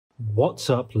What's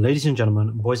up, ladies and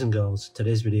gentlemen, boys and girls?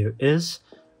 Today's video is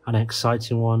an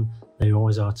exciting one. They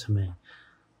always are to me.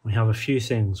 We have a few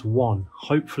things. One,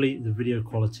 hopefully the video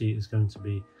quality is going to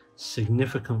be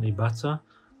significantly better.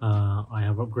 I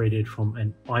have upgraded from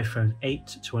an iPhone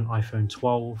 8 to an iPhone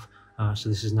 12. So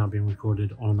this is now being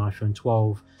recorded on an iPhone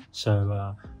 12.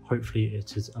 So hopefully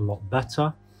it is a lot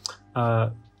better.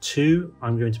 Two,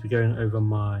 I'm going to be going over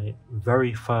my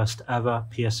very first ever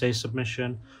PSA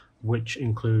submission, which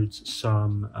includes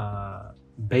some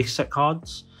base set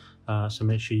cards. So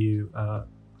make sure you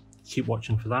keep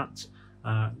watching for that.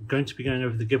 Going to be going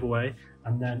over the giveaway,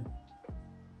 and then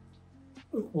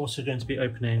also going to be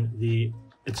opening the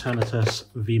Eternatus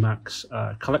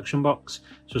VMax Collection Box.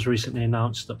 It was recently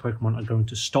announced that Pokemon are going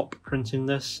to stop printing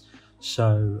this.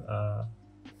 So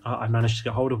I managed to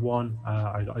get hold of one.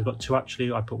 I got two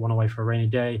actually. I put one away for a rainy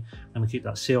day. I'm going to keep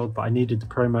that sealed, but I needed the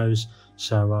promos,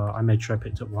 so I made sure I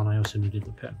picked up one. I also needed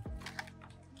the pin.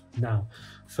 Now,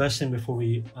 first thing before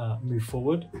we move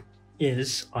forward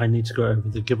is I need to go over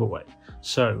the giveaway.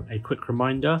 So a quick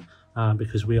reminder,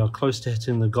 because we are close to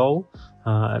hitting the goal,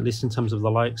 at least in terms of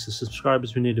the likes. The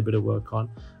subscribers we need a bit of work on.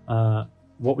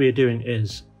 What we are doing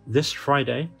is, this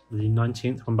Friday, the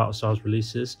 19th, when Battlestars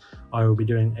releases, I will be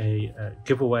doing a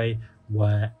giveaway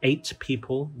where 8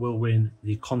 people will win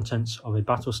the contents of a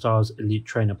Battlestars Elite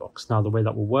Trainer Box. Now, the way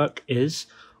that will work is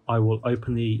I will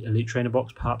open the Elite Trainer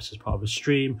Box, perhaps as part of a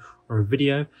stream or a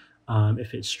video.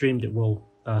 If it's streamed, it will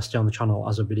stay on the channel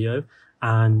as a video,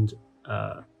 and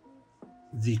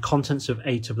the contents of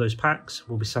 8 of those packs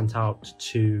will be sent out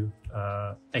to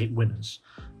 8 winners.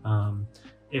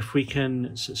 If we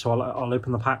can, so I'll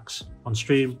open the packs on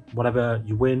stream. Whatever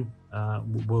you win,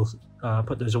 we'll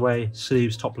put those away,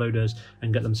 sleeves, top loaders,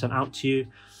 and get them sent out to you.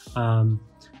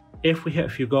 If we hit a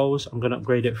few goals, I'm going to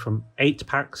upgrade it from 8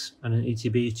 packs and an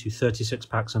ETB to 36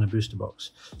 packs and a booster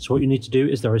box. So what you need to do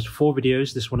is, there is 4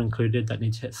 videos, this one included, that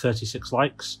need to hit 36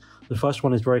 likes. The first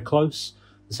one is very close.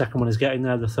 The second one is getting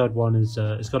there. The third one is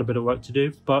it's got a bit of work to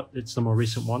do, but it's the more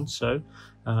recent one. So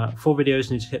 4 videos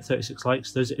need to hit 36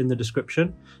 likes. Those are in the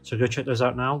description. So go check those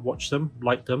out now, watch them,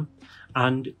 like them.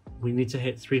 And we need to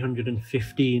hit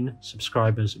 315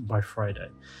 subscribers by Friday.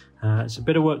 It's a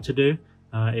bit of work to do.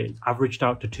 It averaged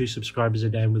out to 2 subscribers a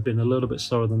day, and we've been a little bit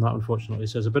slower than that, unfortunately.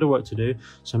 So there's a bit of work to do.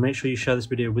 So make sure you share this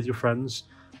video with your friends,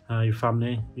 your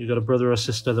family. You've got a brother or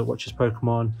sister that watches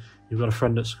Pokemon. You've got a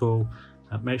friend at school.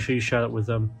 Make sure you share that with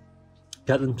them.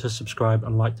 Get them to subscribe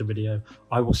and like the video.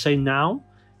 I will say now,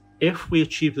 if we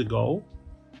achieve the goal,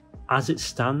 as it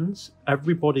stands,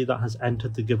 everybody that has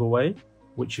entered the giveaway,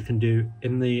 which you can do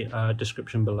in the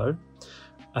description below,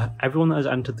 everyone that has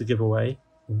entered the giveaway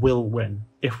will win.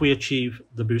 If we achieve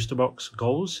the booster box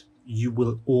goals, you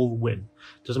will all win.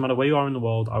 Doesn't matter where you are in the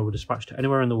world. I will dispatch to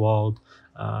anywhere in the world.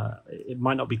 It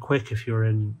might not be quick if you're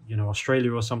in,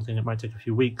 Australia or something. It might take a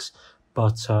few weeks,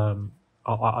 but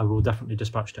I will definitely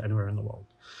dispatch to anywhere in the world.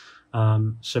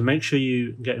 So make sure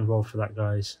you get involved for that,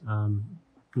 guys.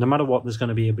 No matter what, there's going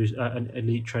to be an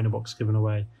Elite Trainer Box given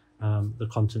away, the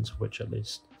contents of which at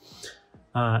least.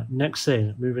 Next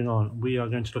thing, moving on, we are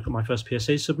going to look at my first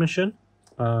PSA submission.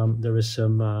 There is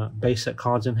some base set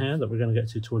cards in here that we're going to get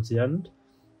to towards the end.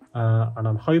 And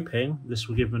I'm hoping this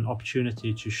will give an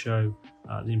opportunity to show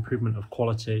the improvement of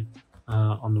quality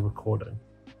on the recording.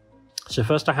 So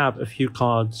first, I have a few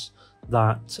cards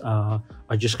that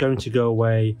are just going to go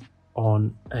away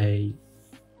on a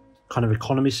kind of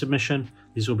economy submission.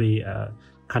 These will be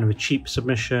kind of a cheap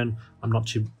submission. I'm not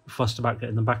too fussed about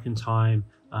getting them back in time.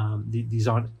 These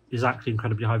aren't exactly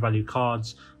incredibly high value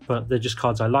cards, but they're just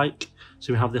cards I like.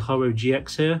 So we have the Ho-Oh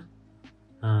GX here.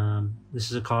 This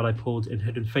is a card I pulled in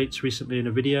Hidden Fates recently in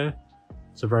a video.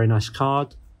 It's a very nice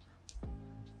card.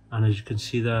 And as you can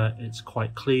see there, it's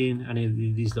quite clean. Any of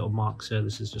these little marks here,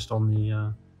 this is just on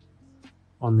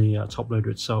the top loader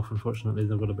itself. Unfortunately,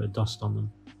 they've got a bit of dust on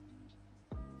them.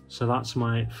 So that's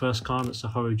my first card. That's the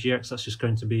Ho-Oh GX. That's just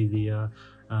going to be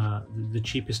the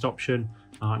cheapest option.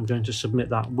 I'm going to submit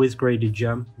that with graded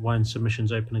gem when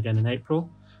submissions open again in April.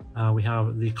 We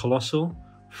have the Colossal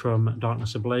from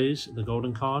Darkness Ablaze, the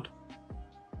golden card.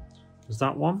 There's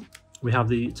that one. We have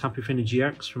the Tapu Fini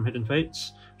GX from Hidden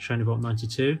Fates, Shiny Vault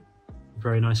 92.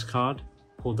 Very nice card.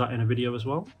 Pulled that in a video as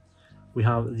well. We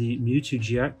have the Mewtwo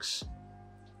GX.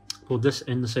 Pulled this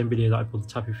in the same video that I pulled the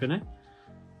Tapu Fini.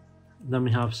 Then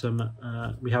we have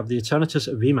we have the Eternatus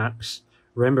VMax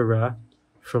Rainbow Rare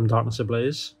from Darkness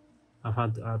Ablaze. I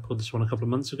pulled this one a couple of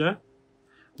months ago.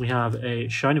 We have a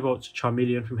Shiny Vault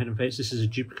Charmeleon from Hidden Fates. This is a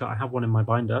duplicate. I have one in my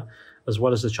binder, as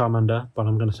well as the Charmander, but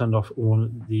I'm going to send off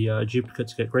the duplicate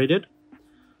to get graded.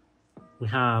 We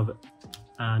have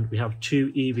and we have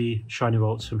 2 EV Shiny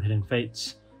Vaults from Hidden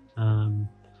Fates.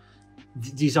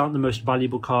 These aren't the most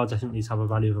valuable cards. I think these have a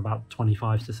value of about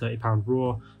 £25 to £30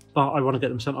 raw, but I want to get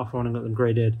them sent off. I want to get them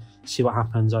graded, see what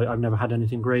happens. I've never had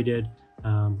anything graded.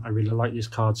 I really like these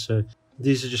cards, so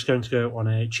these are just going to go on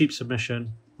a cheap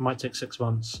submission. Might take 6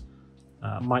 months,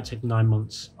 might take 9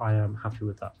 months. I am happy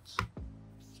with that.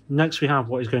 Next we have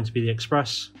what is going to be the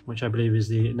Express, which I believe is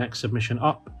the next submission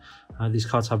up. These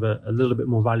cards have a little bit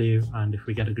more value, and if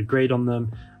we get a good grade on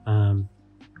them,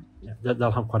 yeah,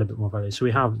 they'll have quite a bit more value. So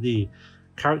we have the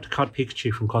Character Card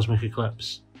Pikachu from Cosmic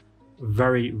Eclipse.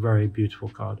 Very, very beautiful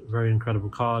card. Very incredible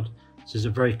card. This is a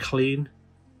very clean.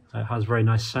 It has very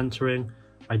nice centering.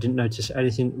 I didn't notice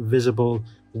anything visible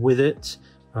with it.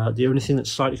 The only thing that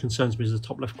slightly concerns me is the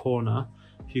top left corner.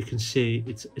 If you can see,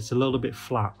 it's a little bit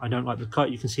flat. I don't like the cut.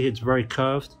 You can see it's very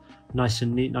curved, nice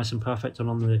and neat, nice and perfect. And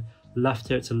on the left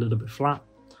here, it's a little bit flat.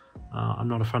 I'm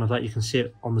not a fan of that. You can see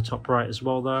it on the top right as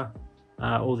well there.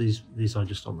 All these are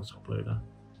just on the top loader.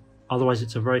 Otherwise,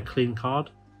 it's a very clean card,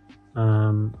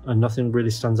 and nothing really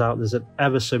stands out. There's an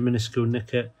ever so minuscule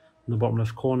nicket in the bottom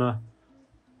left corner.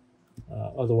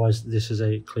 Otherwise, this is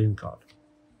a clean card.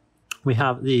 We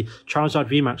have the Charizard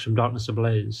VMax from Darkness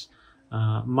Ablaze.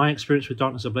 My experience with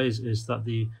Darkness Ablaze is that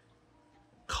the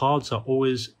cards are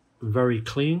always very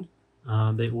clean.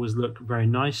 They always look very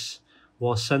nice,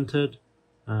 well centered.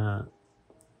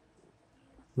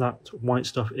 That white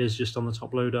stuff is just on the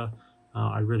top loader.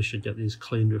 I really should get these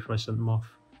cleaned before I send them off.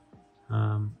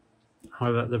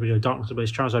 However, there we go, Darkness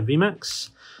Ablaze Charizard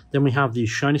VMax. Then we have the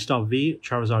Shiny Star V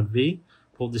Charizard V.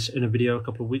 Pulled this in a video a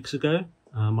couple of weeks ago.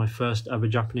 My first ever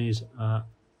Japanese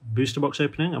booster box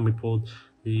opening, and we pulled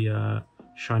the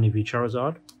Shiny V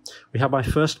Charizard. We have my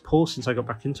first pull since I got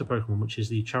back into Pokemon, which is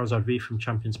the Charizard V from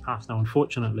Champion's Path. Now,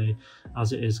 unfortunately,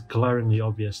 as it is glaringly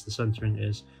obvious, the centering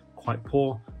is quite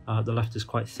poor. The left is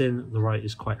quite thin, the right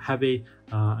is quite heavy,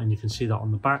 and you can see that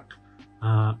on the back.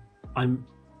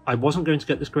 I wasn't going to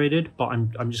get this graded, but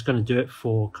I'm just going to do it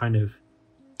for kind of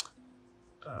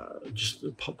just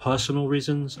personal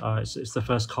reasons. It's the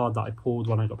first card that I pulled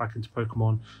when I got back into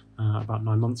Pokemon about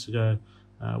 9 months ago.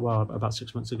 Well, about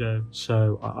 6 months ago,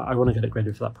 so I want to get it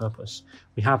graded for that purpose.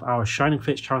 We have our Shining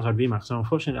Fates Charizard VMax. Now,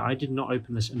 unfortunately, I did not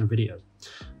open this in a video.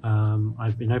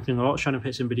 I've been opening a lot of Shining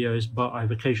Fates in videos, but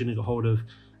I've occasionally got hold of,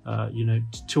 you know,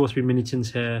 2 or 3 mini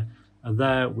tins here and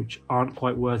there, which aren't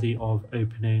quite worthy of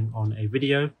opening on a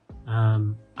video.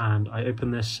 And I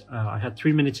opened this. I had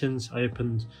 3 mini tins. I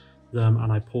opened them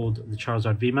and I pulled the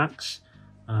Charizard VMax.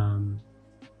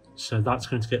 So that's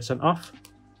going to get sent off.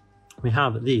 We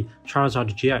have the Charizard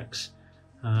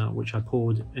GX, which I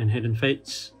pulled in Hidden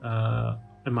Fates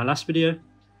in my last video.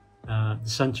 The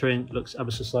centering looks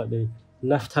ever so slightly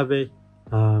left heavy,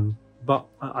 but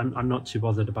I'm not too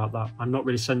bothered about that. I'm not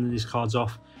really sending these cards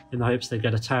off in the hopes they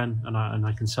get a 10 and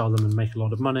I can sell them and make a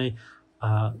lot of money.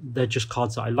 They're just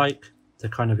cards that I like. They're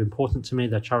kind of important to me.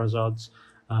 They're Charizards.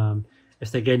 If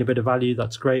they gain a bit of value,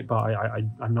 that's great, but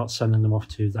I'm not sending them off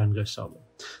to then go sell them.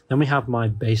 Then we have my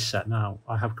base set now.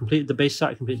 I have completed the base set.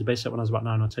 I completed the base set when I was about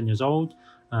 9 or 10 years old,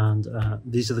 and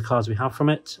these are the cards we have from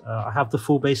it. I have the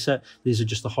full base set. These are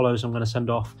just the holos I'm going to send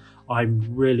off. I'm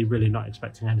really not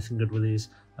expecting anything good with these.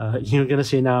 You're going to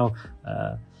see now,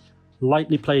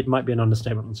 lightly played might be an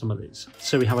understatement on some of these.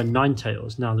 So we have a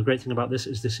Ninetales. Now, the great thing about this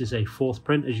is a 4th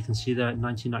print, as you can see there,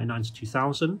 1999 to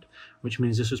 2000, which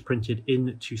means this was printed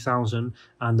in 2000,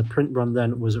 and the print run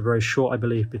then was very short, I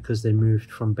believe, because they moved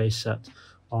from base set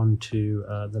onto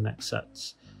the next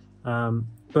sets.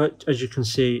 But as you can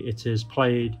see, it is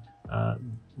played.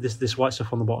 This white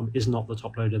stuff on the bottom is not the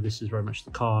top loader. This is very much the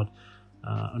card.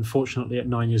 Unfortunately, at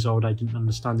 9 years old, I didn't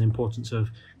understand the importance of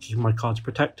keeping my cards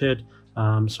protected.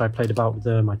 So I played about with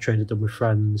them. I traded them with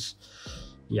friends.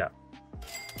 Yeah.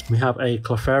 We have a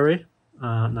Clefairy.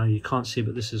 Now you can't see,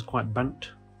 but this is quite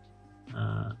bent.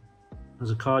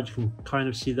 As a card, you can kind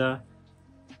of see there.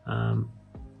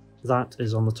 That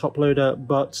is on the top loader,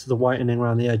 but the whitening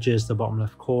around the edges, the bottom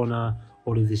left corner,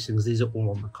 all of these things, these are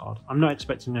all on the card. I'm not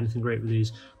expecting anything great with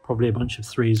these, probably a bunch of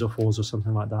 3s or 4s or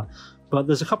something like that, but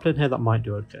there's a couple in here that might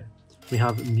do okay. We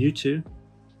have Mewtwo.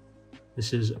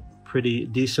 This is pretty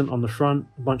decent on the front,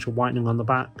 a bunch of whitening on the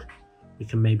back. We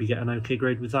can maybe get an okay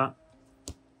grade with that.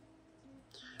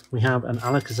 We have an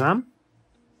Alakazam,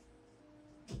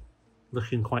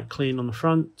 looking quite clean on the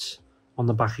front. On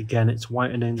the back again, it's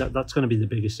whitening. That's going to be the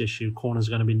biggest issue. Corners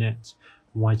are going to be nicked,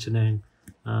 whitening.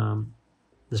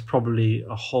 There's probably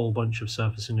a whole bunch of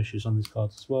surfacing issues on these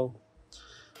cards as well.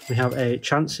 We have a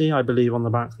Chansey, I believe, on the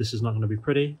back. This is not going to be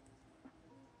pretty.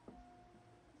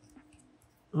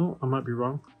 Oh, I might be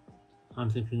wrong. I'm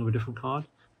thinking of a different card.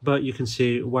 But you can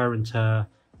see wear and tear,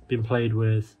 been played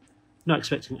with. Not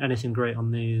expecting anything great on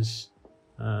these.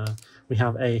 We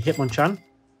have a Hitmonchan.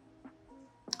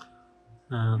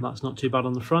 That's not too bad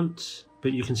on the front,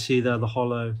 but you can see there the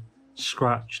holo,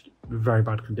 scratched, very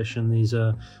bad condition. These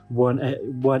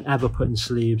weren't ever put in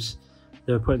sleeves.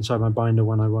 They were put inside my binder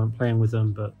when I weren't playing with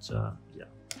them, but yeah.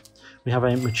 We have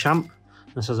a Machamp.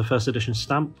 This has a first edition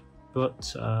stamp,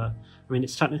 but I mean,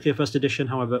 it's technically a first edition.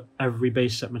 However, every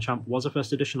base set Machamp was a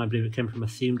first edition. I believe it came from a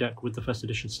theme deck with the first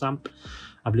edition stamp.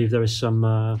 I believe there is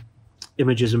some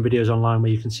images and videos online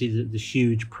where you can see the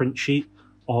huge print sheet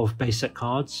of base set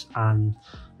cards, and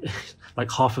like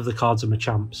half of the cards are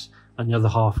Machamps and the other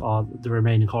half are the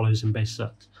remaining holos in base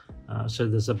set. So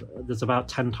there's about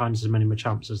 10 times as many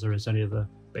Machamps as there is any other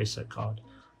base set card.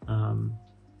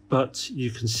 But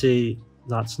you can see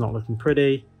that's not looking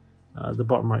pretty. The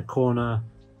bottom right corner,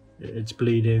 it's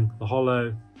bleeding. The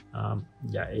holo,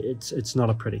 yeah, it's not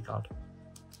a pretty card.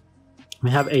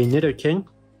 We have a Nidoking.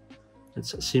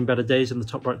 It's seen better days in the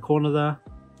top right corner there.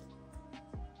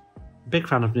 Big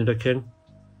fan of Nidoking.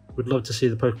 Would love to see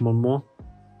the Pokemon more.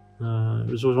 It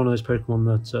was always one of those Pokemon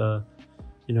that,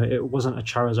 you know, it wasn't a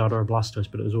Charizard or a Blastoise,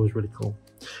 but it was always really cool.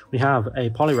 We have a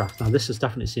Poliwrath. Now this has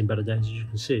definitely seen better days, as you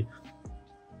can see.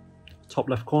 Top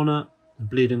left corner,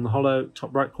 bleeding the holo.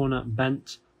 Top right corner,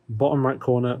 bent. Bottom right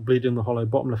corner, bleeding the holo.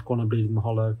 Bottom left corner, bleeding the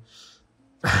holo.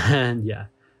 And yeah,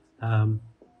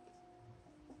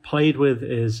 played with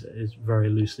is very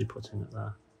loosely putting it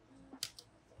there.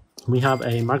 We have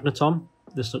a Magneton.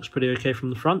 This looks pretty okay from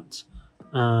the front.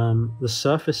 The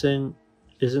surfacing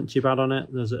isn't too bad on it.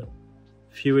 There's a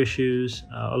few issues.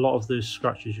 A lot of those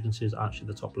scratches you can see is actually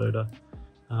the top loader.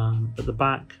 But the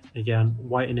back, again,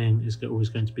 whitening is always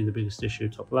going to be the biggest issue,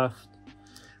 top left.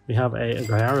 We have a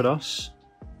Gyarados,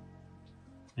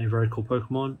 a very cool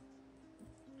Pokemon,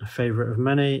 a favourite of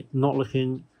many, not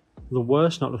looking the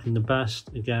worst, not looking the best,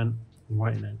 again,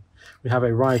 whitening. We have a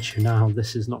Raichu. Now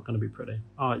this is not going to be pretty.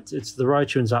 Oh, it's the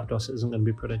Raichu and Zapdos. It isn't going to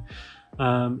be pretty.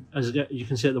 As you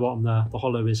can see at the bottom there, the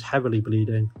holo is heavily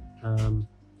bleeding.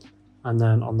 And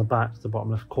then on the back, the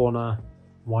bottom left corner,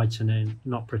 whitening,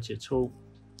 not pretty at all.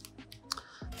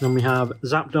 Then we have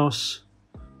Zapdos,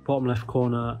 bottom left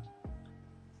corner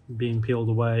being peeled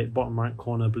away, bottom right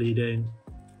corner bleeding.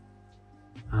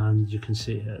 And you can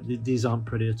see here, these aren't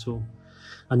pretty at all.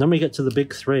 And then we get to the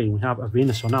big three. We have a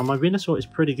Venusaur. Now my Venusaur is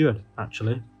pretty good,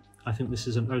 actually. I think this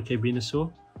is an okay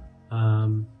Venusaur.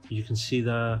 You can see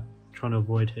there, trying to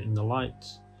avoid hitting the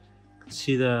lights. You can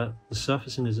see there, the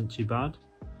surfacing isn't too bad.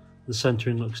 The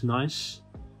centering looks nice.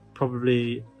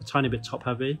 Probably a tiny bit top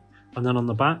heavy. And then on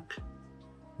the back,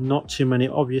 not too many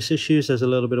obvious issues. There's a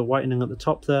little bit of whitening at the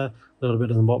top there, a little bit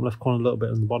in the bottom left corner, a little bit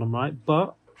in the bottom right.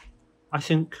 But I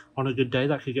think on a good day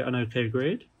that could get an okay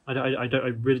grade. I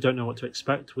really don't know what to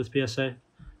expect with PSA.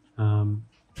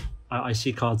 I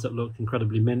see cards that look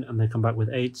incredibly mint and they come back with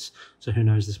 8s, so who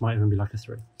knows, this might even be like a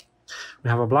 3. We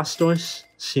have a Blastoise,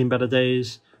 seen better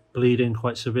days, bleeding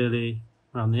quite severely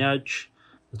around the edge,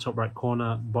 the top right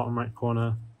corner, bottom right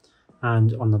corner,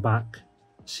 and on the back,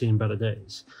 seen better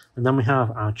days. And then we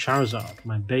have our Charizard,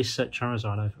 my base set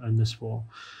Charizard. I've owned this for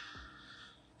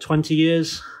 20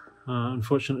 years.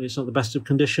 Unfortunately, it's not the best of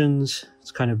conditions.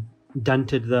 It's kind of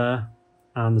dented there,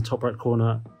 and the top right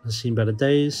corner has seen better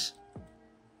days.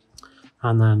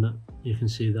 And then you can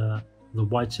see the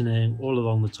whitening all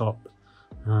along the top,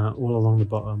 all along the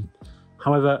bottom.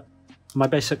 However, my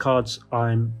basic cards,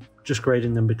 I'm just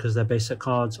grading them because they're basic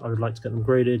cards. I would like to get them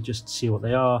graded just to see what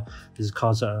they are. These are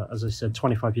cards that are, as I said,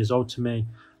 25 years old to me.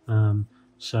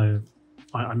 So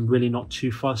I'm really not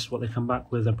too fussed what they come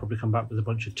back with. They'll probably come back with a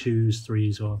bunch of 2s,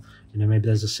 3s, or maybe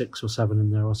there's a 6 or 7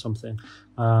 in there or something.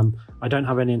 I don't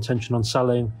have any intention on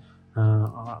selling.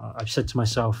 I've said to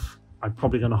myself, I'm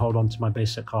probably going to hold on to my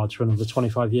basic cards for another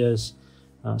 25 years.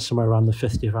 Somewhere around the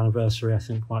 50th anniversary, I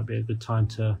think might be a good time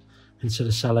to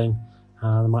consider selling.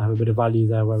 They might have a bit of value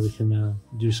there where we can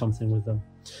do something with them.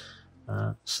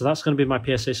 So that's going to be my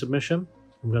PSA submission.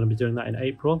 I'm going to be doing that in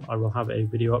April. I will have a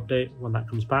video update when that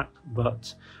comes back,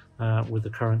 but with the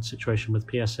current situation with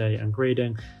PSA and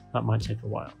grading, that might take a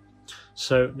while.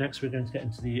 So next we're going to get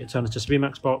into the Eternatus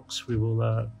VMax box. We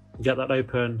will get that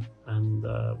open and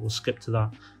we'll skip to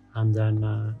that and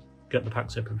then get the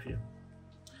packs open for you.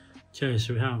 Okay,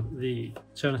 so we have the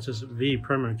Eternatus V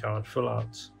promo card, full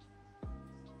art.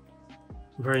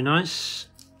 Very nice.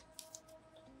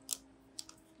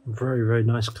 Very, very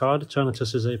nice card.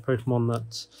 Eternatus is a Pokemon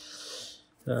that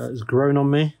has grown on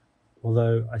me,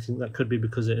 although I think that could be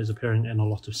because it is appearing in a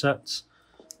lot of sets.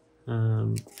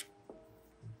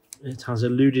 It has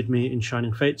eluded me in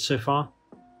Shining Fates so far,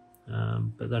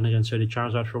 but then again, so did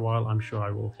Charizard for a while. I'm sure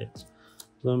I will hit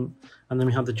them. And then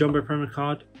we have the Jumbo promo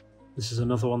card. This is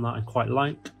another one that I quite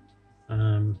like.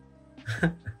 I've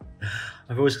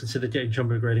always considered getting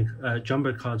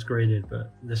jumbo cards graded,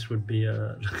 but this would be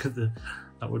look at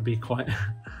that would be quite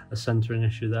a centering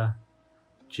issue there.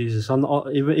 Jesus,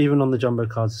 even on the jumbo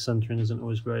cards, the centering isn't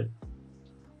always great.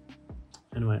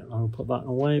 Anyway, I'll put that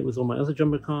away with all my other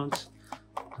jumbo cards.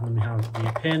 And then we have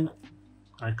the pin.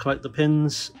 I collect the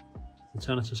pins.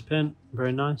 Eternatus pin,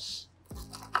 very nice.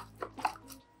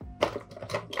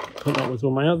 Put that with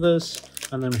all my others.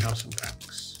 And then we have some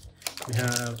packs. We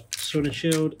have Sword and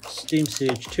Shield, Steam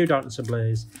Siege, 2 Darkness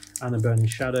Ablaze, and the Burning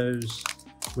Shadows.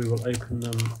 We will open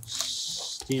them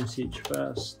Steam Siege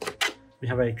first. We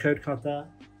have a code card there.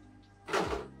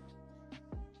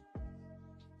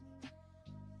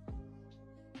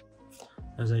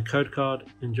 There's a code card,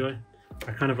 enjoy.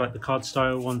 I kind of like the card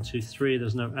style, 1, 2, 3.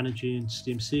 There's no energy in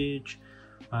Steam Siege.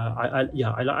 I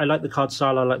like the card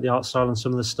style, I like the art style and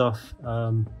some of the stuff,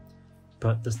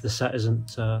 but the set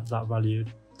isn't that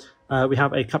valued. We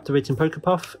have a Captivating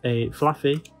Pokepuff, a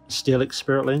Flaffy, Steelix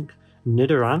Spirit Link,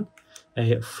 Nidoran,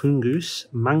 a Fungus,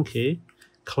 Mankey,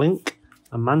 Clink,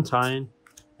 a Mantine,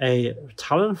 a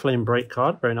Talonflame break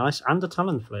card, very nice, and a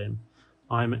Talonflame.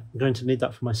 I'm going to need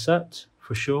that for my set,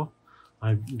 for sure.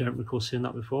 I don't recall seeing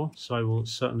that before, so I will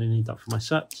certainly need that for my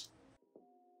set.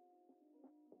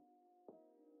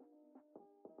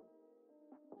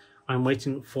 I'm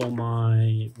waiting for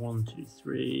my 1, 2,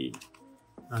 3,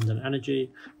 and an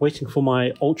energy. Waiting for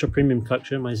my Ultra Premium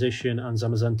collection, my Zacian and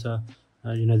Zamazenta.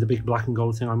 You know, the big black and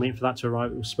gold thing. I'm waiting for that to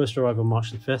arrive. It was supposed to arrive on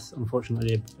March the 5th.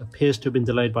 Unfortunately, it appears to have been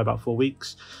delayed by about 4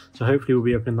 weeks. So hopefully we'll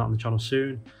be opening that on the channel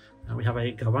soon. We have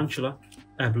a Galvantula,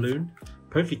 Air Balloon,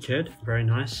 Pokekid, very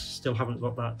nice. Still haven't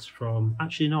got that from...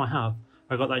 Actually, no, I have.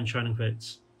 I got that in Shining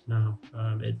Fates. No,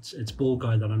 it's Ball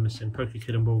Guy that I'm missing. Pokekid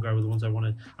and Ball Guy were the ones I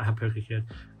wanted. I have Pokekid.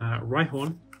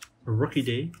 Rhyhorn, a Rookie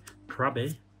D,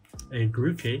 Krabby, a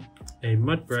Grookey, a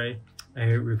Mudbray,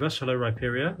 a Reverse Hollow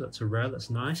Rhyperior, that's a rare, that's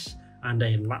nice, and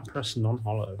a Lapras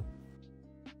non-hollow.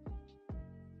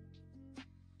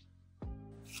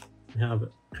 We have a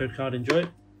code card, enjoy.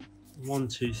 1,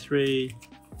 2, 3,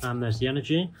 and there's the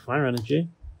energy, Fire Energy.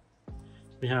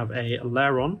 We have a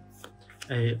Lairon,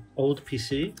 a Old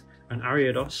PC, an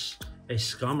Ariados, a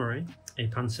Skarmory, a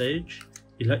Pansage,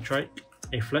 Electrike,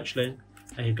 a Fletchling,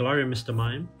 a Galarian Mr.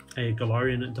 Mime, a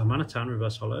Galarian Darmanitan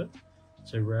Reverse Hollow,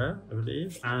 it's a rare, I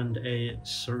believe, and a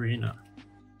Serena.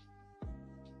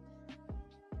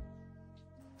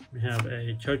 We have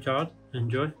a code card,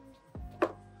 enjoy.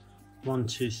 1,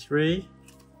 2, 3,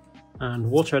 and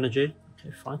Water Energy,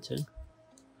 okay, fighting.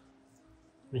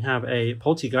 We have a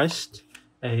Poltegeist,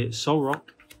 a Solrock,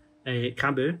 a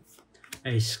Kabu,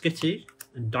 a Skitty,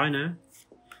 a Dino,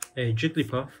 a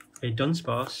Jigglypuff, a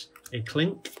Dunsparce, a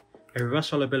Clink, a Reverse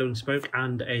Hollow Billowing Spoke,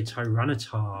 and a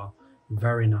Tyranitar.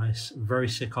 Very nice, very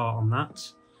sick art on that.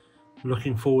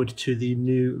 Looking forward to the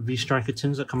new V-Striker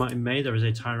tins that come out in May. There is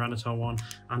a Tyranitar one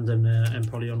and an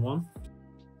Empoleon one.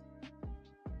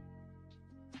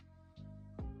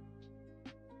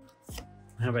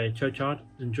 I have a Chochard,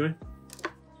 enjoy.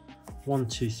 1,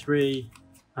 2, 3,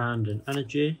 and an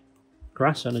energy,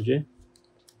 Grass Energy.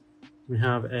 We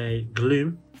have a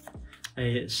Gloom,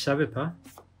 a Seviper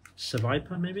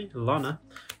maybe, Lana,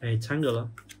 a Tangela,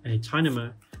 a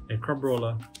Tynamo, a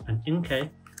Crabrawler, an Inkay,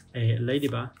 a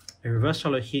Ladybird, a Reverse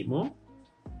Hollow Heatmore,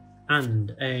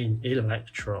 and an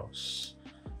Electros.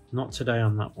 Not today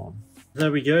on that one.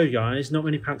 There we go, guys. Not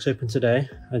many packs open today.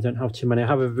 I don't have too many. I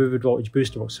have a Vivid Voltage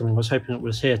booster box coming. I was hoping it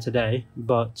was here today,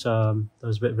 but there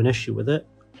was a bit of an issue with it.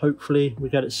 Hopefully we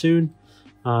get it soon.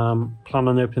 Plan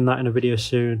on opening that in a video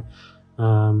soon.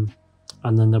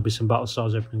 And then there'll be some Battle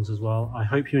Stars openings as well. I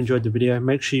hope you enjoyed the video.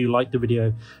 Make sure you like the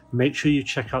video. Make sure you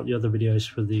check out the other videos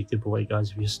for the giveaway,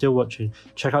 guys. If you're still watching,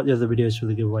 check out the other videos for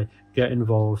the giveaway. Get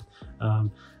involved.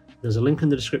 There's a link in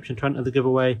the description to enter the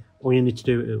giveaway. All you need to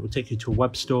do, it will take you to a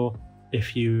web store.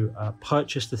 If you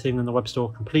purchase the thing in the web store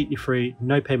completely free,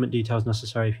 no payment details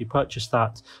necessary. If you purchase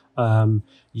that,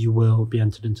 you will be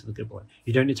entered into the giveaway.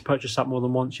 You don't need to purchase that more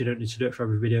than once. You don't need to do it for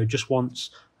every video, just once,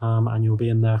 and you'll be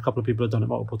in there. A couple of people have done it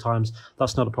multiple times.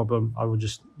 That's not a problem. I will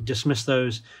just dismiss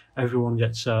those. Everyone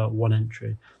gets 1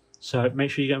 entry. So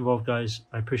make sure you get involved, guys.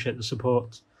 I appreciate the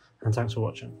support, and thanks for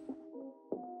watching.